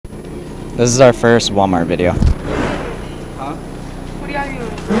This is our first Walmart video. Huh? What are y'all doing?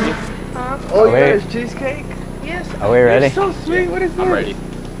 Huh? Oh, you wait. got his cheesecake? Yes. Are we ready? It's so sweet. What is that? I'm ready.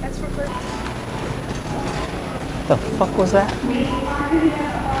 That's for birthday. The fuck was that?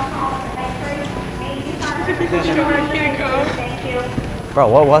 Bro,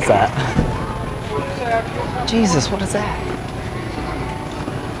 what was that? Jesus, what is that?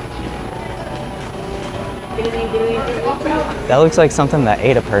 That looks like something that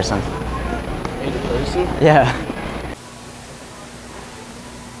ate a person. Ate a person? Yeah.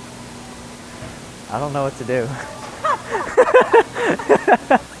 I don't know what to do.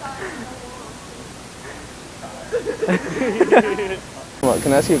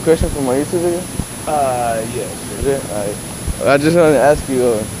 Can I ask you a question for my YouTube video? Yes. Yeah. Alright. I just wanted to ask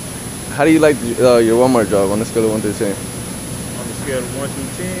you, how do you like your Walmart job on a scale of 1 to 10? On the scale of 1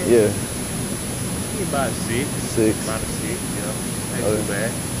 through 10? Yeah. About 6. 6. About a 6, yeah. Ain't too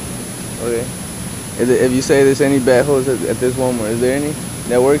bad. Okay. If you say there's any bad hoes at this Walmart, is there any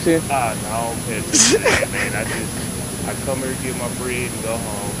that works here? No, I don't pay attention to that, man. I come here to get my bread and go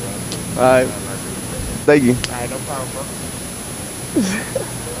home, bro. Alright. Thank you. Alright, no problem, bro.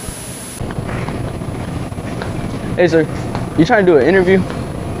 Hey, sir. You trying to do an interview?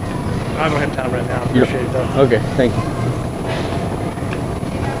 I don't have time right now. I appreciate it, though. Okay, thank you.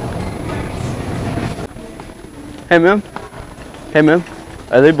 Hey, ma'am. Hey, ma'am.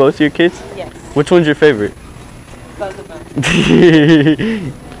 Are they both your kids? Yes. Which one's your favorite? Both of them.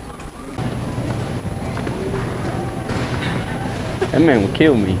 That man would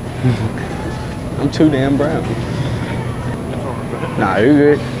kill me. I'm too damn brown. Nah,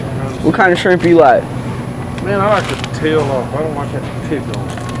 you're good. What kind of shrimp you like? Man, I like the tail off. I don't like that tip on.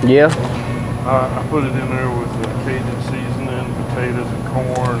 Yeah? I put it in there with Cajun seasoning, potatoes and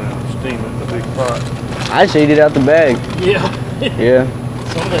corn, and steam it in the big pot. I just ate it out the bag. Yeah. Yeah.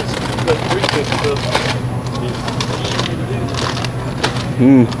 Some of that pre-cooked stuff.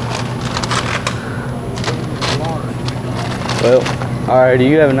 Well, alrighty,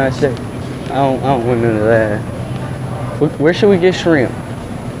 you have a nice day. I don't want none of that. Where should we get shrimp?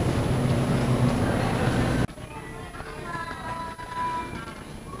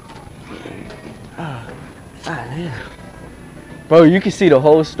 Yeah. Bro, you can see the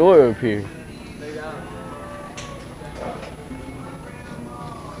whole store up here.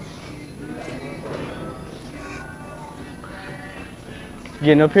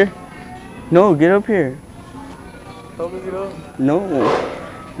 Getting up here? No, get up here. Help me get up. No.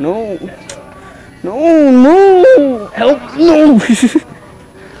 No. No, no. Help, no.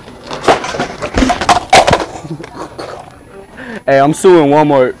 Hey, I'm suing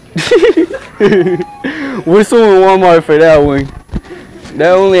Walmart. We're suing Walmart for that one.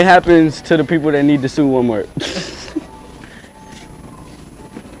 That only happens to the people that need to sue Walmart.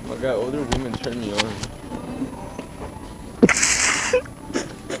 My God, older women turn me on.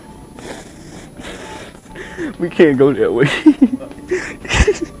 We can't go that way.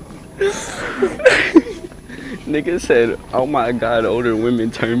 Nigga said, oh my God, older women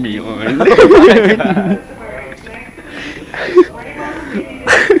turn me on.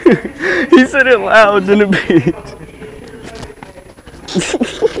 He said it loud in a bit.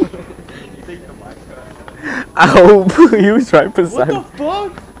 I hope he was right beside me. What the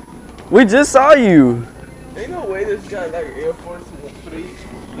fuck? We just saw you. Ain't no way this guy like Air Force Three.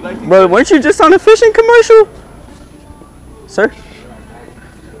 Like, Bro, weren't you just on a fishing commercial? Sir?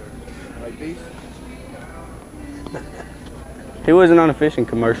 like these? He wasn't on a fishing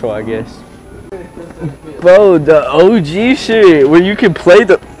commercial, I guess. Bro, the OG shit where you can play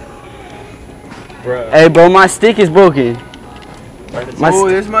the... Bruh. Hey, bro, my stick is broken. Oh,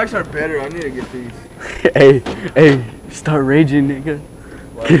 these mics are better. I need to get these. Hey, start raging, nigga.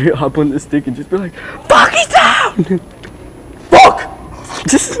 Get it, hop on the stick and just be like, fuck, he's down! Fuck!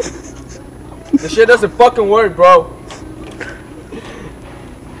 Just... This shit doesn't fucking work, bro.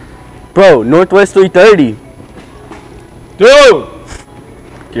 Bro, Northwest 330. Dude!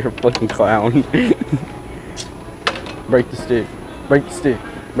 You're a fucking clown. Break the stick. Break the stick.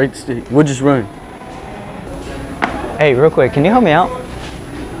 Break the stick. We'll just run. Hey, real quick, can you help me out?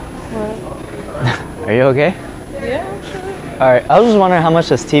 What? Are you okay? Yeah, I'm sure. Alright, I was just wondering how much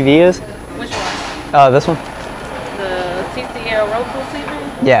this TV is. Which one? This one? The TCL Roku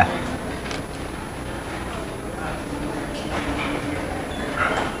TV? Yeah.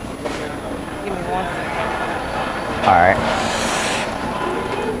 Give me 1 second. Alright.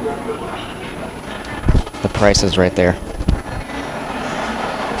 The price is right there.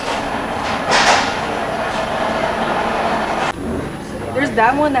 There's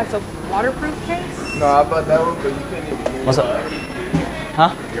that one that's a waterproof case. No, I bought that one, but you couldn't even hear What's it. up? Huh?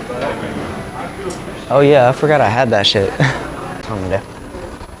 Huh? Oh yeah, I forgot I had that shit. Tell me to do.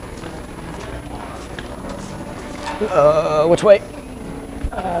 Which way?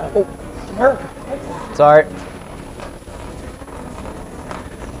 Oh, sorry.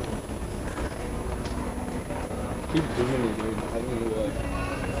 Keep doing it, dude. I think you're like,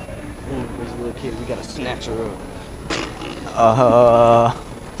 there's a little kid, we gotta snatch her up.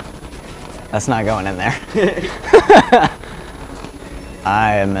 That's not going in there.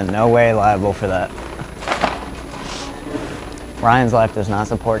 I am in no way liable for that. Ryan's life does not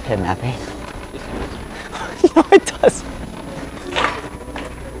support kidnapping. No, it does.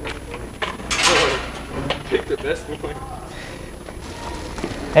 Pick the best one.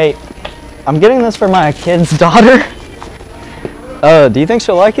 Hey, I'm getting this for my kid's daughter. Do you think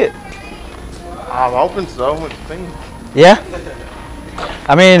she'll like it? I'm hoping so. It's pink. Yeah?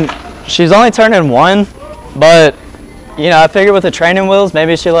 I mean, she's only turning 1, but, you know, I figured with the training wheels,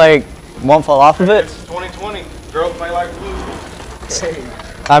 maybe she, like, won't fall off of it. It's 2020. Girls may like blue.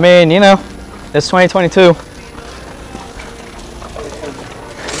 I mean, you know, it's 2022.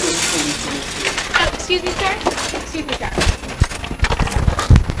 Excuse me, sir. Excuse me, sir.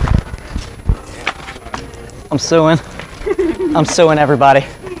 I'm suing. I'm suing everybody.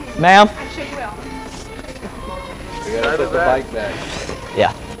 Ma'am? I'm sure you will. We gotta put the bike back.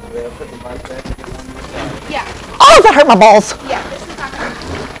 Yeah. We gotta put the bike back and get one more side. Yeah. Oh, that hurt my balls! Yeah, this is not gonna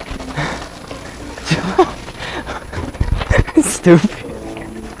Stupid.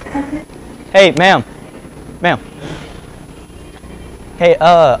 Hey, ma'am. Ma'am. Hey,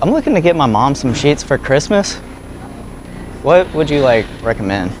 I'm looking to get my mom some sheets for Christmas. What would you, like,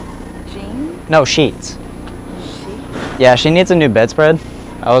 recommend? Jean? No, sheets. Yeah, she needs a new bedspread.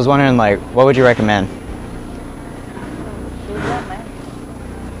 I was wondering, like, what would you recommend?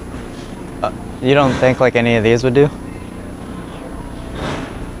 You don't think, like, any of these would do?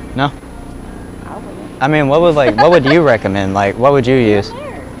 No? I mean, what would you recommend? Like, what would you use?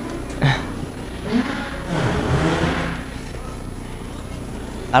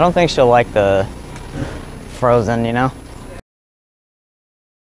 I don't think she'll like the frozen, you know?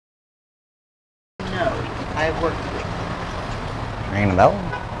 No, I have work. Ringing a bell?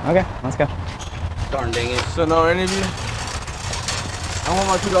 Okay, let's go. Darn dang it. So no interview? I want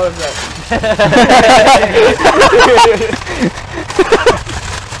my $2 back.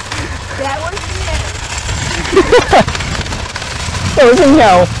 That was That was a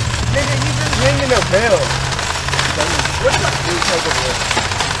no. Nigga, you just ringing a bell. What's up, dude? Take a look.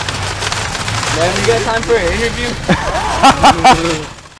 Man, you got time for an interview?